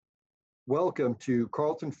Welcome to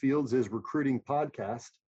Carlton Fields' recruiting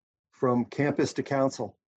podcast from campus to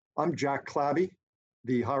council. I'm Jack Clabby,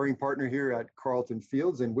 the hiring partner here at Carlton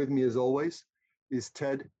Fields, and with me as always is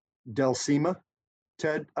Ted Delsima.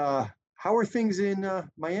 Ted, how are things in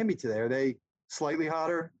Miami today? Are they slightly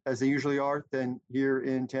hotter as they usually are than here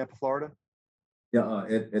in Tampa, Florida? Yeah,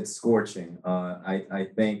 it's scorching. I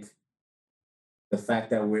think the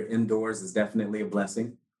fact that we're indoors is definitely a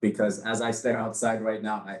blessing because as I stare outside right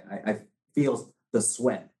now, I feel the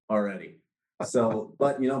sweat already. So,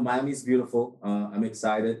 but Miami's beautiful. I'm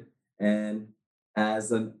excited, and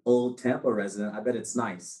as an old Tampa resident, I bet it's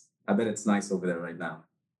nice. I bet it's nice over there right now.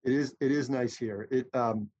 It is nice here.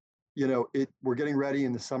 We're getting ready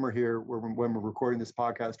in the summer here when we're recording this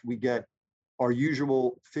podcast, we get our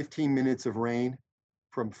usual 15 minutes of rain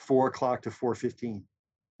from 4 o'clock to 4:15.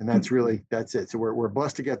 And that's it. So we're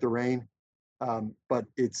blessed to get the rain. But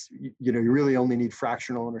you really only need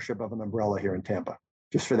fractional ownership of an umbrella here in Tampa,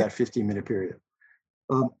 just for that 15-minute period.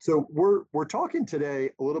 So we're talking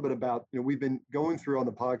today a little bit about, we've been going through on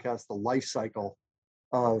the podcast the life cycle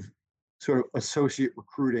of sort of associate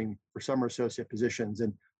recruiting for summer associate positions.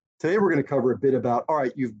 And today we're going to cover a bit about, all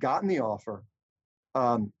right, you've gotten the offer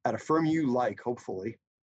at a firm you like, hopefully,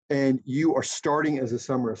 and you are starting as a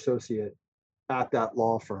summer associate at that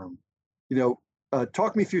law firm.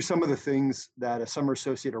 Talk me through some of the things that a summer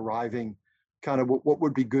associate arriving, kind of what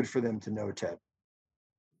would be good for them to know, Ted?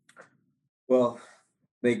 Well,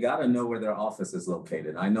 they got to know where their office is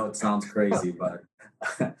located. I know it sounds crazy, but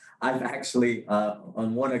I've actually,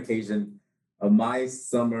 on one occasion, my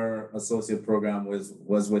summer associate program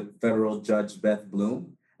was with Federal Judge Beth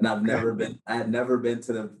Bloom, and I had never been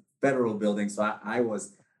to the federal building, so I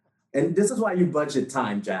was, and this is why you budget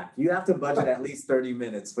time, Jack. You have to budget at least 30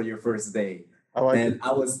 minutes for your first day. I like And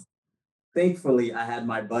it. thankfully, I had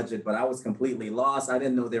my budget, but I was completely lost. I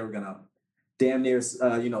didn't know they were gonna damn near,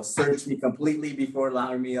 search me completely before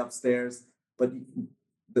allowing me upstairs. But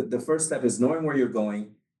the first step is knowing where you're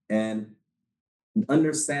going and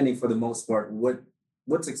understanding, for the most part,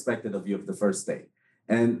 what's expected of you of the first day.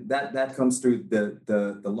 And that comes through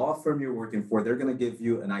the law firm you're working for. They're going to give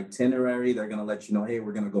you an itinerary. They're going to let you know, hey,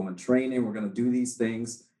 we're going to go in training. We're going to do these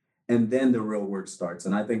things. And then the real work starts.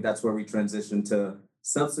 And I think that's where we transition to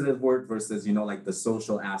substantive work versus, like the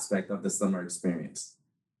social aspect of the summer experience.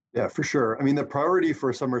 Yeah, for sure. I mean, the priority for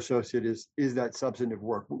a summer associate is that substantive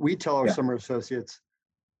work. We tell our Yeah. summer associates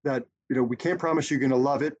that, we can't promise you're going to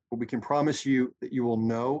love it, but we can promise you that you will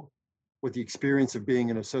know what the experience of being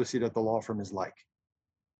an associate at the law firm is like,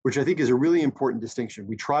 which I think is a really important distinction.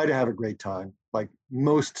 We try to have a great time, like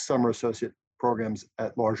most summer associate programs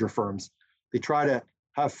at larger firms. They try to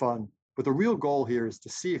have fun, but the real goal here is to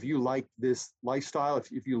see if you like this lifestyle,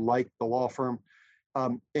 if you like the law firm,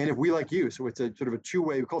 and if we like you. So it's a sort of a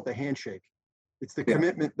two-way, we call it the handshake. It's the Yeah.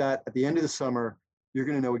 commitment that at the end of the summer, you're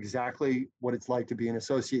going to know exactly what it's like to be an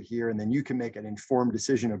associate here, and then you can make an informed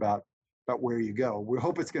decision about where you go. We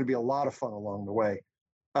hope it's going to be a lot of fun along the way,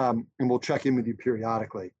 and we'll check in with you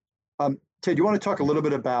periodically. Ted, you want to talk a little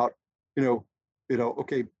bit about, the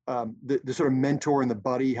sort of mentor and the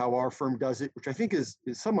buddy, how our firm does it, which I think is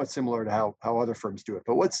somewhat similar to how other firms do it.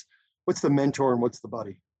 But what's the mentor and what's the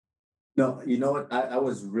buddy? No, you know what? I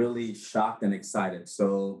was really shocked and excited.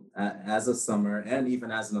 So as a summer and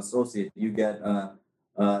even as an associate, you get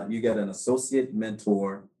an associate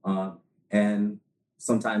mentor, and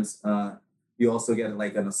sometimes you also get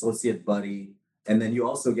like an associate buddy, and then you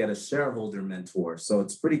also get a shareholder mentor. So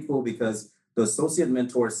it's pretty cool because the associate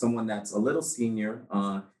mentor is someone that's a little senior.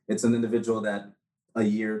 It's an individual that a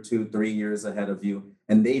year, 2, 3 years ahead of you,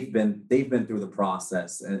 and they've been through the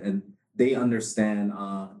process, and they understand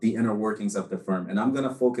the inner workings of the firm. And I'm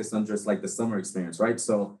gonna focus on just like the summer experience, right?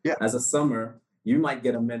 So Yeah. as a summer, you might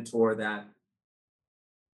get a mentor that,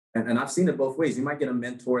 and I've seen it both ways. You might get a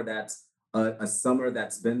mentor that's a summer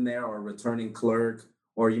that's been there, or a returning clerk,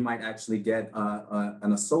 or you might actually get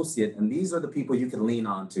an associate. And these are the people you can lean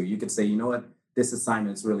on to. You could say, you know what, this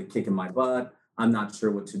assignment's really kicking my butt. I'm not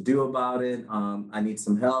sure what to do about it. I need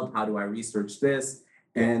some help. How do I research this?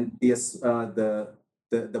 And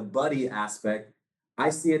the buddy aspect, I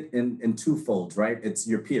see it in two folds, right? It's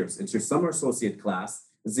your peers. It's your summer associate class.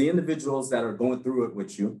 It's the individuals that are going through it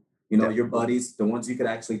with you. Yeah. Your buddies, the ones you could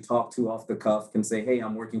actually talk to off the cuff, can say, hey,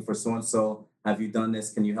 I'm working for so and so. Have you done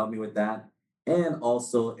this? Can you help me with that? And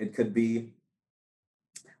also, it could be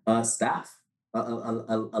staff.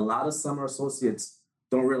 A lot of summer associates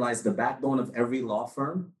don't realize the backbone of every law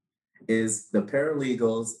firm is the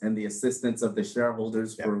paralegals and the assistants of the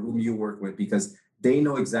shareholders Yeah. for whom you work with, because they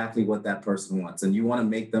know exactly what that person wants, and you want to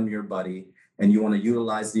make them your buddy, and you want to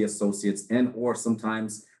utilize the associates, and or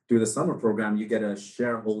sometimes through the summer program, you get a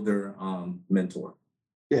shareholder mentor.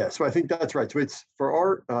 Yeah, so I think that's right. So it's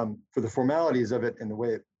for for the formalities of it and the way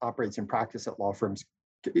it operates in practice at law firms,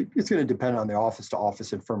 it's going to depend on the office to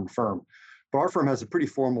office and firm to firm. But our firm has a pretty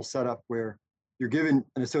formal setup where you're given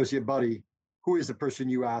an associate buddy who is the person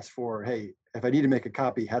you ask for. Hey, if I need to make a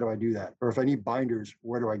copy, how do I do that? Or if I need binders,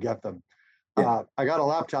 where do I get them? Yeah. I got a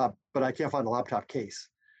laptop, but I can't find a laptop case.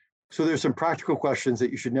 So there's some practical questions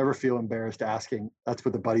that you should never feel embarrassed asking. That's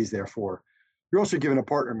what the buddy's there for. You're also given a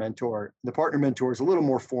partner mentor. The partner mentor is a little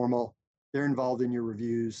more formal. They're involved in your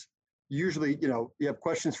reviews. Usually, you have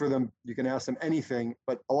questions for them. You can ask them anything,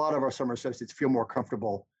 but a lot of our summer associates feel more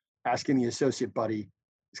comfortable asking the associate buddy.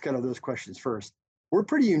 It's kind of those questions first. We're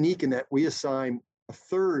pretty unique in that we assign a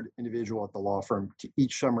third individual at the law firm to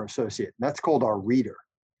each summer associate, and that's called our reader.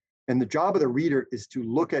 And the job of the reader is to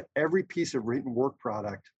look at every piece of written work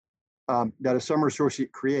product that a summer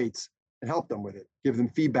associate creates and help them with it, give them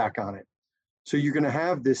feedback on it. So you're going to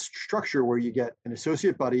have this structure where you get an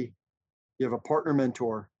associate buddy, you have a partner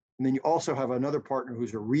mentor, and then you also have another partner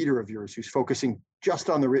who's a reader of yours who's focusing just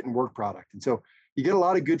on the written work product. And so you get a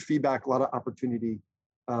lot of good feedback, a lot of opportunity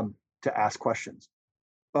to ask questions.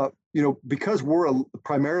 Because we're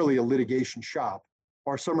primarily a litigation shop,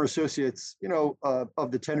 our summer associates,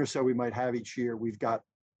 of the 10 or so we might have each year, we've got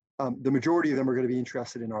the majority of them are going to be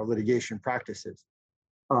interested in our litigation practices.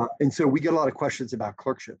 And so we get a lot of questions about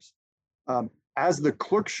clerkships. As the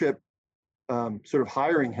clerkship sort of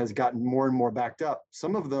hiring has gotten more and more backed up,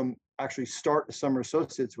 some of them actually start as summer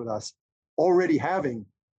associates with us already having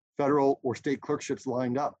federal or state clerkships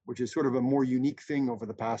lined up, which is sort of a more unique thing over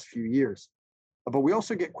the past few years. But we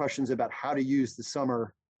also get questions about how to use the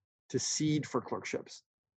summer to seed for clerkships.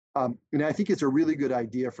 And I think it's a really good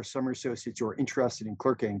idea for summer associates who are interested in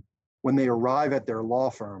clerking when they arrive at their law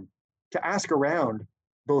firm to ask around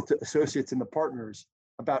both the associates and the partners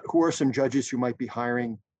about who are some judges who might be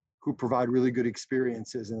hiring, who provide really good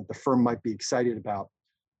experiences and that the firm might be excited about,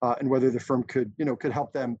 and whether the firm could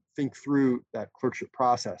help them think through that clerkship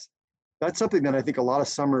process. That's something that I think a lot of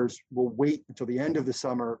summers will wait until the end of the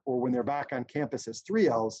summer or when they're back on campus as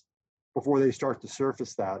 3Ls before they start to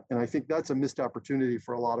surface that. And I think that's a missed opportunity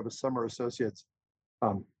for a lot of us summer associates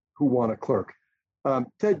who want to clerk.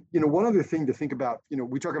 Ted, one other thing to think about,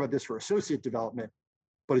 we talk about this for associate development,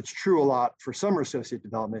 but it's true a lot for summer associate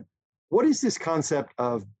development. What is this concept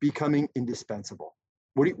of becoming indispensable?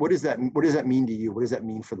 What does that mean to you? What does that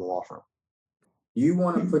mean for the law firm? You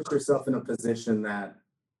want to put yourself in a position that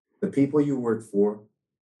the people you work for,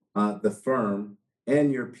 the firm,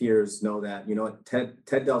 and your peers know that, Ted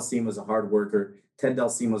Delsima is a hard worker. Ted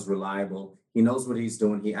Delsima is reliable. He knows what he's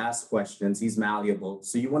doing. He asks questions. He's malleable.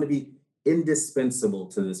 So you want to be indispensable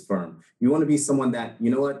to this firm. You want to be someone that,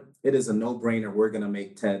 it is a no-brainer. We're going to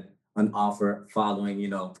make Ted an offer following,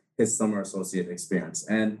 his summer associate experience.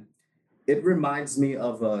 And it reminds me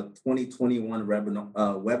of a 2021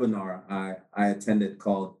 webinar I attended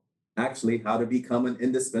called actually How to Become an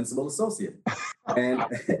Indispensable Associate. And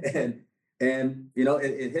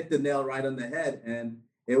it hit the nail right on the head. And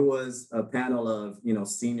it was a panel of,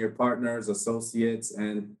 senior partners, associates,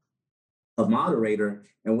 and a moderator.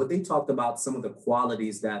 And what they talked about some of the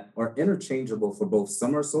qualities that are interchangeable for both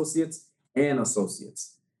summer associates and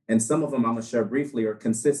associates. And some of them I'm going to share briefly are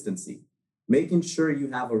consistency, making sure you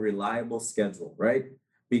have a reliable schedule, right?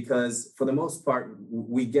 Because for the most part,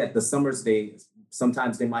 we get the summer's days.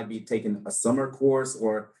 Sometimes they might be taking a summer course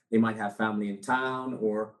or they might have family in town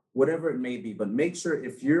or whatever it may be. But make sure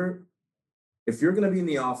if you're going to be in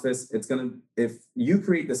the office, if you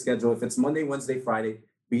create the schedule, if it's Monday, Wednesday, Friday,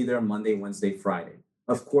 be there Monday, Wednesday, Friday,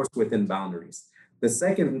 of course, within boundaries. The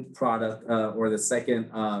second product or the second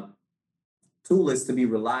tool is to be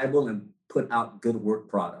reliable and put out good work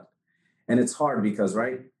product. And it's hard because,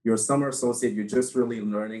 right, you're a summer associate, you're just really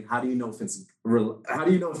learning. How do you know if it's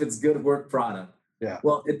good work product? Yeah.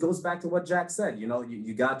 Well, it goes back to what Jack said.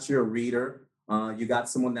 You got your reader, you got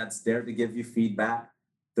someone that's there to give you feedback.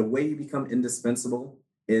 The way you become indispensable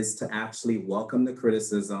is to actually welcome the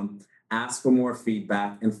criticism, ask for more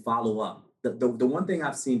feedback, and follow up. The one thing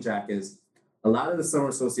I've seen, Jack, is a lot of the summer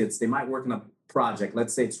associates, they might work on a project.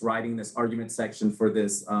 Let's say it's writing this argument section for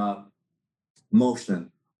this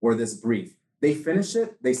motion or this brief. They finish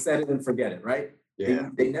it, they set it and forget it, right? Yeah.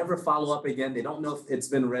 They never follow up again. They don't know if it's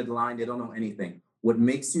been redlined. They don't know anything. What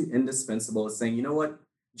makes you indispensable is saying, you know what,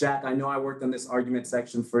 Jack, I know I worked on this argument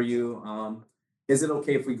section for you. Is it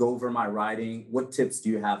okay if we go over my writing? What tips do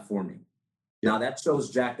you have for me? Now that shows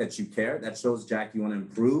Jack that you care. That shows Jack you want to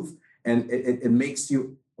improve. And it makes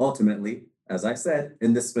you ultimately, as I said,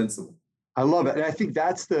 indispensable. I love it. And I think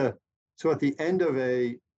so at the end of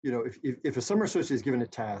a if a summer associate is given a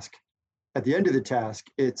task, at the end of the task,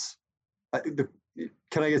 it's,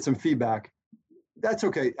 can I get some feedback? That's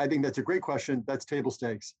okay. I think that's a great question. That's table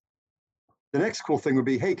stakes. The next cool thing would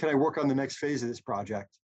be, hey, can I work on the next phase of this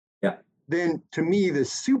project? Yeah. Then to me, the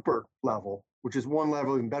super level, which is one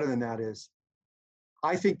level even better than that, is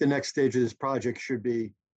I think the next stage of this project should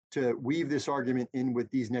be to weave this argument in with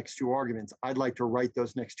these next two arguments. I'd like to write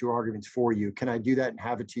those next two arguments for you. Can I do that and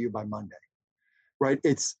have it to you by Monday? Right?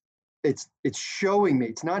 It's showing me,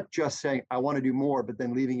 it's not just saying I want to do more, but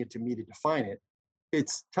then leaving it to me to define it.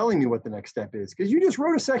 It's telling me what the next step is, because you just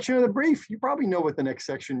wrote a section of the brief. You probably know what the next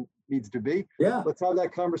section needs to be. Yeah. Let's have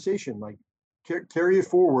that conversation, like carry it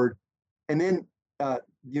forward. And then,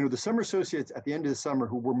 the summer associates at the end of the summer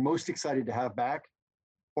who we're most excited to have back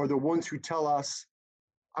are the ones who tell us,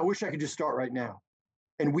 I wish I could just start right now.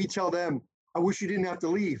 And we tell them, I wish you didn't have to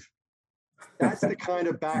leave. That's the kind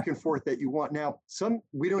of back and forth that you want. Now,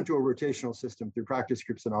 we don't do a rotational system through practice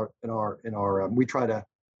groups we try to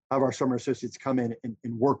have our summer associates come in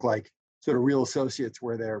and work like sort of real associates,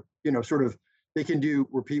 where they're, they can do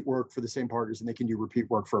repeat work for the same partners and they can do repeat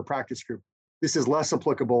work for a practice group. This is less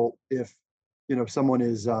applicable if, someone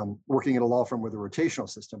is working at a law firm with a rotational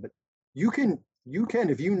system, but you can,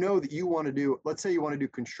 if you know that you want to do, let's say you want to do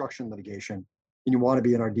construction litigation and you want to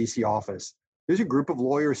be in our DC office, there's a group of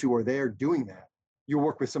lawyers who are there doing that. You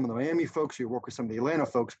work with some of the Miami folks, you work with some of the Atlanta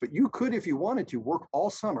folks, but you could, if you wanted to, work all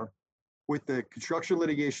summer with the construction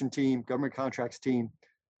litigation team, government contracts team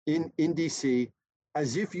in DC,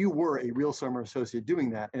 as if you were a real summer associate doing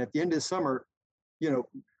that. And at the end of the summer, you'll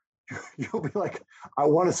be like, I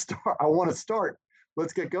want to start.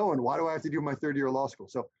 Let's get going. Why do I have to do my third year of law school?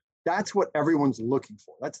 So that's what everyone's looking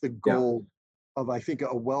for. That's the goal of, I think,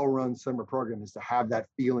 a well-run summer program, is to have that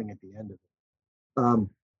feeling at the end of it.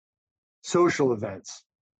 Social events,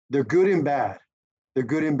 they're good and bad. They're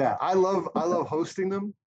good and bad. I love hosting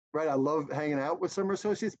them, right? I love hanging out with summer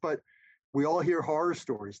associates, but we all hear horror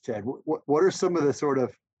stories, Ted. What are some of the sort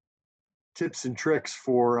of tips and tricks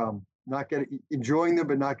for enjoying them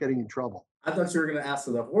but not getting in trouble? I thought you were going to ask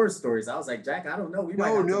for the horror stories. I was like, Jack, I don't know. We might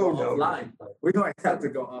have to go offline. We might have to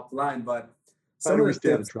go offline, but some of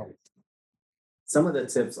the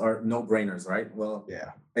tips are no-brainers, right? Well,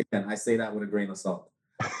 yeah. Again, I say that with a grain of salt.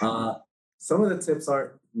 Some of the tips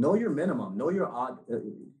are know your minimum, know your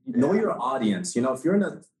audience. If you're in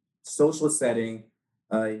a social setting,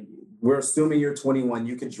 we're assuming you're 21,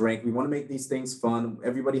 you can drink. We want to make these things fun.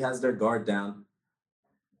 Everybody has their guard down.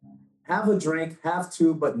 Have a drink, have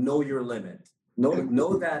two, but know your limit. Know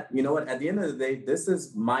that, at the end of the day, this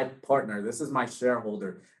is my partner. This is my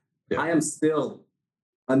shareholder. Yeah. I am still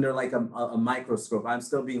under like a microscope. I'm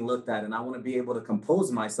still being looked at, and I want to be able to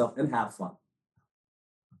compose myself and have fun.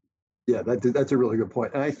 Yeah, that's a really good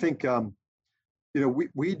point. And I think,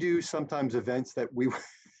 we do sometimes events that we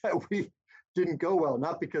didn't go well,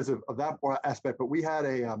 not because of that aspect, but we had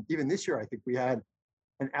even this year, I think we had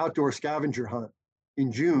an outdoor scavenger hunt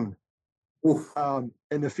in June. And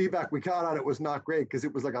the feedback we got on it was not great because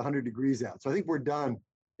it was like 100 degrees out. So I think we're done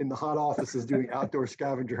in the hot offices doing outdoor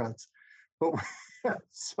scavenger hunts. But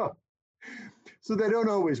so they don't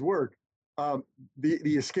always work. The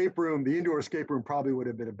escape room, the indoor escape room probably would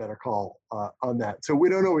have been a better call on that. So we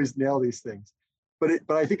don't always nail these things, but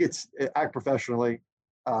I think it's act professionally,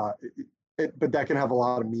 but that can have a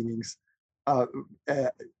lot of meanings. And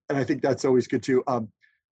I think that's always good too.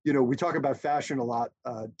 We talk about fashion a lot,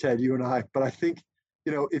 Ted, you and I, but I think,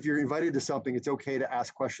 if you're invited to something, it's okay to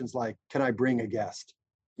ask questions like, can I bring a guest?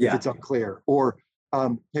 Yeah. If it's unclear, or,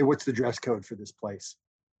 hey, what's the dress code for this place?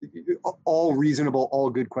 All reasonable, all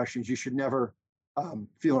good questions. You should never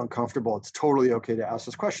feel uncomfortable. It's totally okay to ask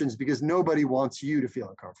those questions because nobody wants you to feel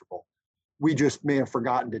uncomfortable. We just may have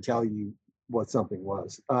forgotten to tell you what something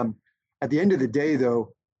was. At the end of the day,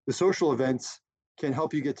 though, the social events can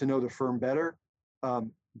help you get to know the firm better.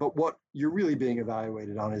 But what you're really being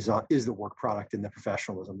evaluated on is the work product and the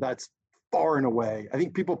professionalism. That's far and away. I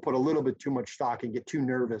think people put a little bit too much stock and get too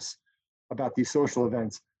nervous about these social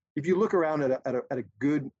events. If you look around at a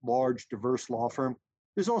good, large, diverse law firm,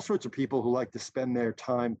 there's all sorts of people who like to spend their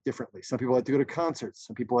time differently. Some people like to go to concerts.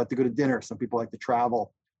 Some people like to go to dinner. Some people like to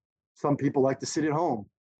travel. Some people like to sit at home.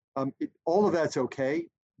 All of that's okay.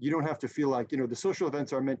 You don't have to feel like, the social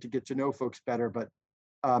events are meant to get to know folks better, but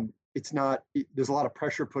it's not, there's a lot of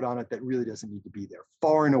pressure put on it that really doesn't need to be there.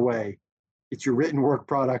 Far and away, it's your written work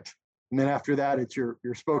product. And then after that, it's your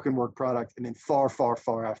spoken work product. And then far, far,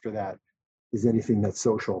 far after that is anything that's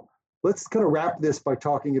social. Let's kind of wrap this by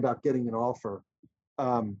talking about getting an offer.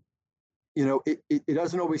 It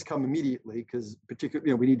doesn't always come immediately because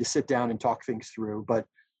particularly, we need to sit down and talk things through. But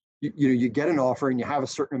you get an offer and you have a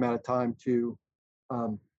certain amount of time to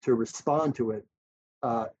respond to it.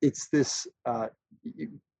 It's this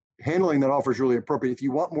handling that offer is really appropriate. If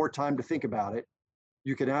you want more time to think about it,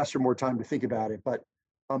 you can ask for more time to think about it. But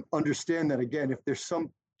understand that, again, if there's some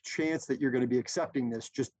chance that you're going to be accepting this,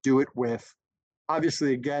 just do it with,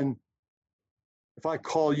 obviously, again, if I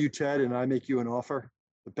call you, Ted, and I make you an offer,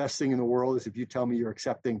 the best thing in the world is if you tell me you're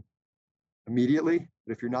accepting immediately.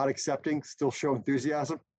 But if you're not accepting, still show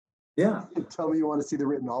enthusiasm. Yeah. Tell me you want to see the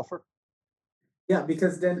written offer. Yeah,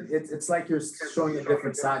 because then it's like you're showing a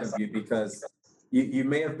different side of you, because you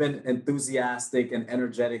may have been enthusiastic and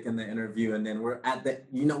energetic in the interview, and then we're at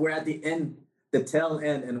the end, the tail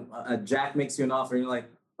end, and Jack makes you an offer, and you're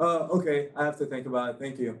like, oh, okay, I have to think about it.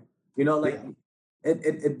 Thank you. Like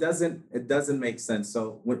it doesn't make sense.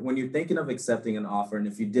 So when you're thinking of accepting an offer, and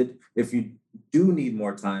if you do need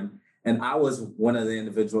more time, and I was one of the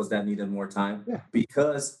individuals that needed more time,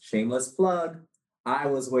 because shameless plug, I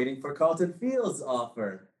was waiting for Carlton Fields'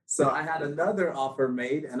 offer. So I had another offer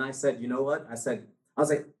made, and I said, you know what? I was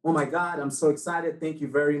like, oh my God, I'm so excited. Thank you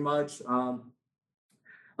very much.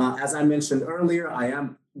 As I mentioned earlier, I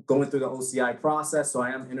am going through the OCI process, so I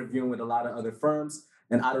am interviewing with a lot of other firms.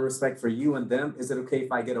 And out of respect for you and them, is it okay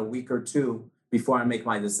if I get a week or two before I make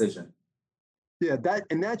my decision? Yeah,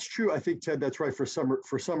 that's true. I think, Ted, that's right for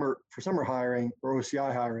summer hiring or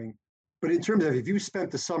OCI hiring. But in terms of, if you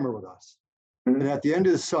spent the summer with us, and at the end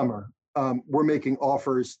of the summer, we're making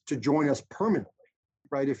offers to join us permanently,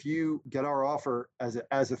 right? If you get our offer as a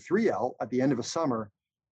 3L at the end of a summer,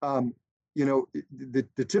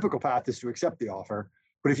 the typical path is to accept the offer.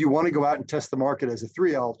 But if you want to go out and test the market as a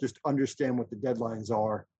 3L, just understand what the deadlines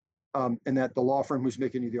are, and that the law firm who's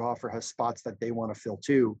making you the offer has spots that they want to fill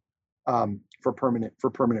too, for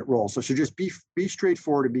permanent roles. So just be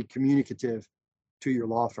straightforward and be communicative to your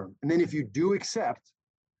law firm. And then if you do accept,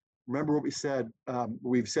 remember what we've said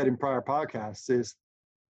in prior podcasts is,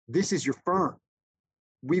 this is your firm.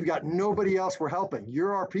 We've got nobody else we're helping.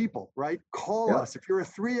 You're our people, right? Call us. If you're a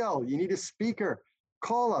 3L, you need a speaker,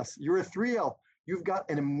 call us. You're a 3L. You've got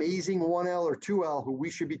an amazing 1L or 2L who we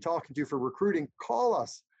should be talking to for recruiting. Call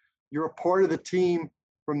us. You're a part of the team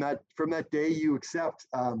from that day you accept,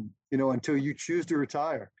 until you choose to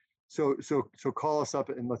retire. So call us up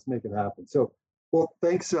and let's make it happen. So, well,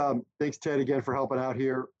 thanks Ted again for helping out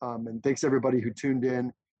here, and thanks everybody who tuned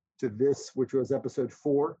in to this, which was episode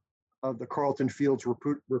 4 of the Carlton Fields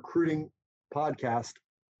recruiting podcast,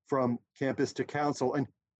 from campus to council. And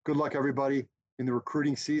good luck everybody in the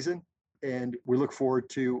recruiting season, and we look forward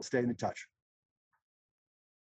to staying in touch.